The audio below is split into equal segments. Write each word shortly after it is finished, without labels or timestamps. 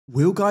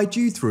We'll guide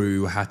you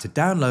through how to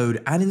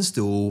download and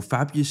install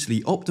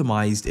Fabulously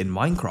Optimized in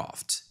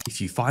Minecraft.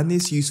 If you find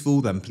this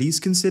useful, then please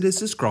consider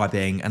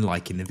subscribing and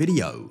liking the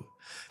video.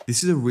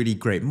 This is a really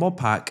great mod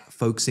pack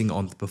focusing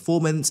on the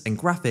performance and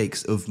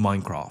graphics of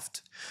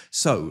Minecraft.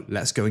 So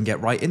let's go and get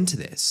right into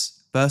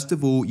this. First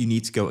of all, you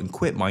need to go and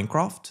quit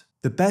Minecraft.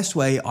 The best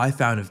way I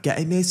found of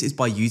getting this is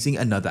by using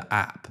another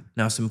app.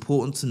 Now it's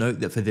important to note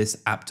that for this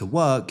app to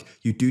work,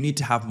 you do need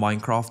to have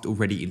Minecraft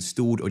already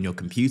installed on your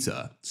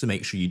computer. So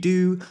make sure you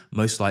do,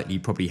 most likely you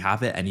probably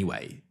have it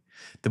anyway.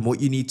 Then what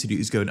you need to do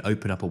is go and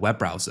open up a web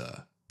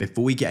browser.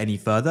 Before we get any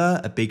further,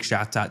 a big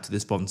shout out to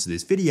the sponsor of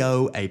this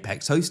video,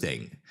 Apex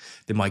Hosting.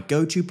 They're my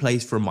go-to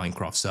place for a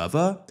Minecraft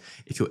server.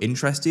 If you're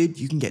interested,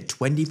 you can get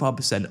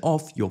 25%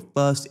 off your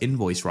first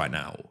invoice right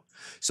now.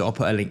 So I'll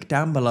put a link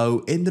down below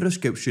in the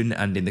description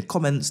and in the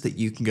comments that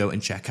you can go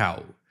and check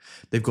out.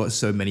 They've got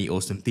so many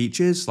awesome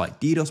features like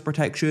DDoS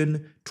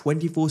protection,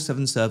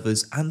 24/7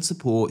 servers and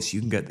support so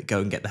you can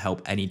go and get the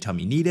help anytime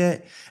you need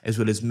it, as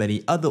well as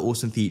many other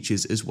awesome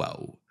features as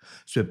well.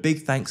 So a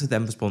big thanks to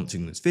them for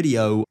sponsoring this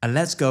video, and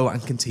let's go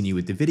and continue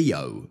with the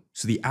video.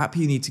 So the app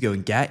you need to go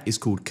and get is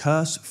called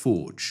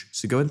CurseForge.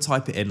 So go and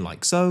type it in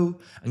like so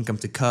and come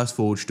to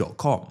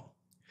curseforge.com.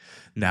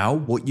 Now,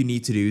 what you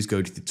need to do is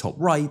go to the top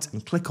right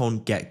and click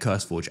on Get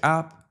CurseForge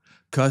app.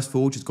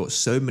 CurseForge has got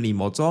so many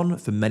mods on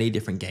for many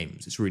different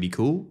games. It's really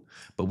cool,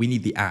 but we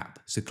need the app.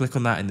 So click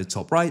on that in the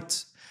top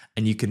right,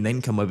 and you can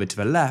then come over to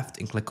the left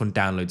and click on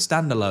Download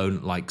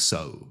Standalone like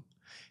so.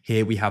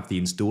 Here we have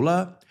the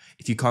installer.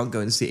 If you can't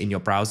go and see it in your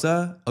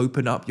browser,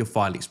 open up your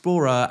File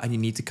Explorer and you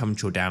need to come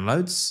to your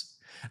downloads.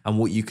 And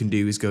what you can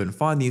do is go and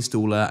find the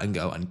installer and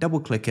go and double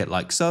click it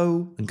like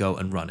so and go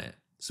and run it.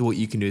 So what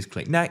you can do is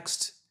click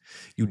Next.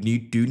 You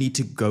do need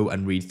to go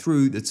and read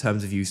through the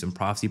terms of use and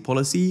privacy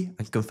policy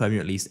and confirm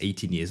you're at least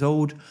 18 years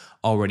old.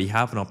 I already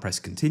have, and I'll press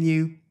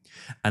continue.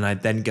 And I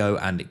then go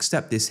and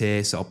accept this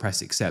here. So I'll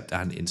press accept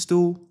and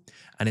install.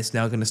 And it's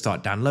now going to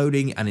start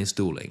downloading and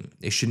installing.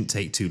 It shouldn't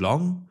take too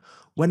long.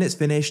 When it's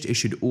finished, it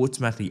should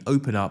automatically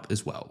open up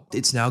as well.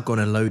 It's now gone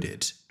and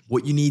loaded.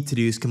 What you need to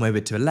do is come over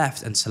to the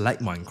left and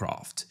select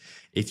Minecraft.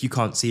 If you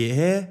can't see it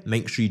here,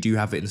 make sure you do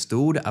have it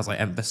installed as I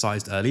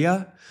emphasized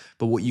earlier.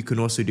 But what you can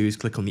also do is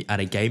click on the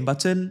Add a Game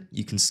button.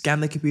 You can scan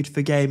the computer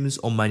for games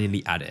or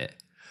manually add it.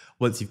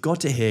 Once you've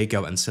got it here,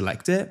 go and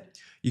select it.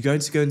 You're going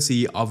to go and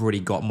see I've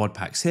already got mod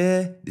packs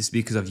here. This is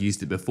because I've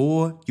used it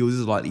before. Yours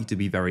is likely to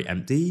be very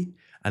empty.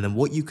 And then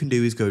what you can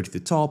do is go to the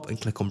top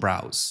and click on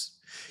Browse.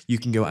 You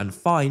can go and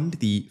find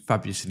the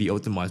Fabulously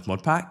Optimized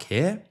mod pack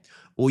here,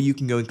 or you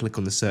can go and click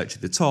on the search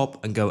at the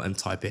top and go and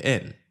type it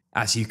in.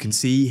 As you can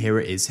see, here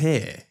it is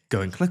here. Go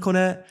and click on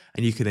it,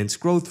 and you can then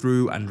scroll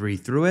through and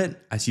read through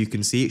it. As you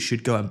can see, it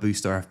should go and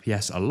boost our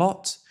FPS a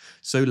lot.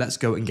 So let's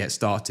go and get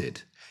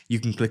started. You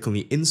can click on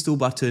the install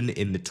button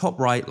in the top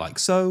right like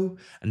so,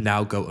 and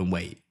now go and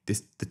wait.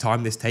 The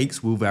time this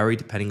takes will vary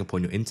depending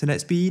upon your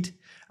internet speed.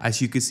 As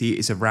you can see,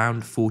 it's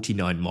around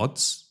 49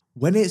 mods.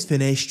 When it's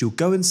finished, you'll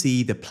go and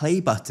see the play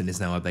button is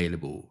now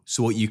available.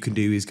 So what you can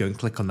do is go and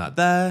click on that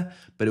there,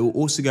 but it will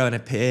also go and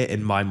appear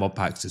in my mod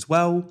packs as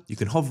well. You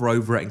can hover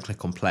over it and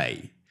click on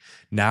play.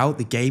 Now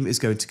the game is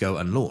going to go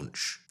and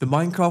launch. The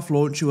Minecraft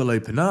launcher will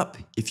open up.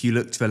 If you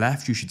look to the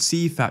left, you should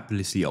see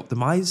Fabulously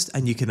Optimized,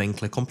 and you can then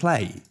click on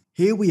play.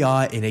 Here we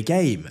are in a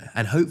game,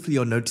 and hopefully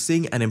you're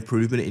noticing an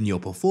improvement in your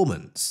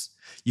performance.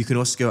 You can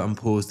also go and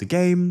pause the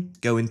game,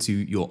 go into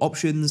your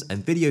options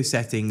and video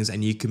settings,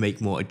 and you can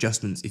make more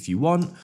adjustments if you want,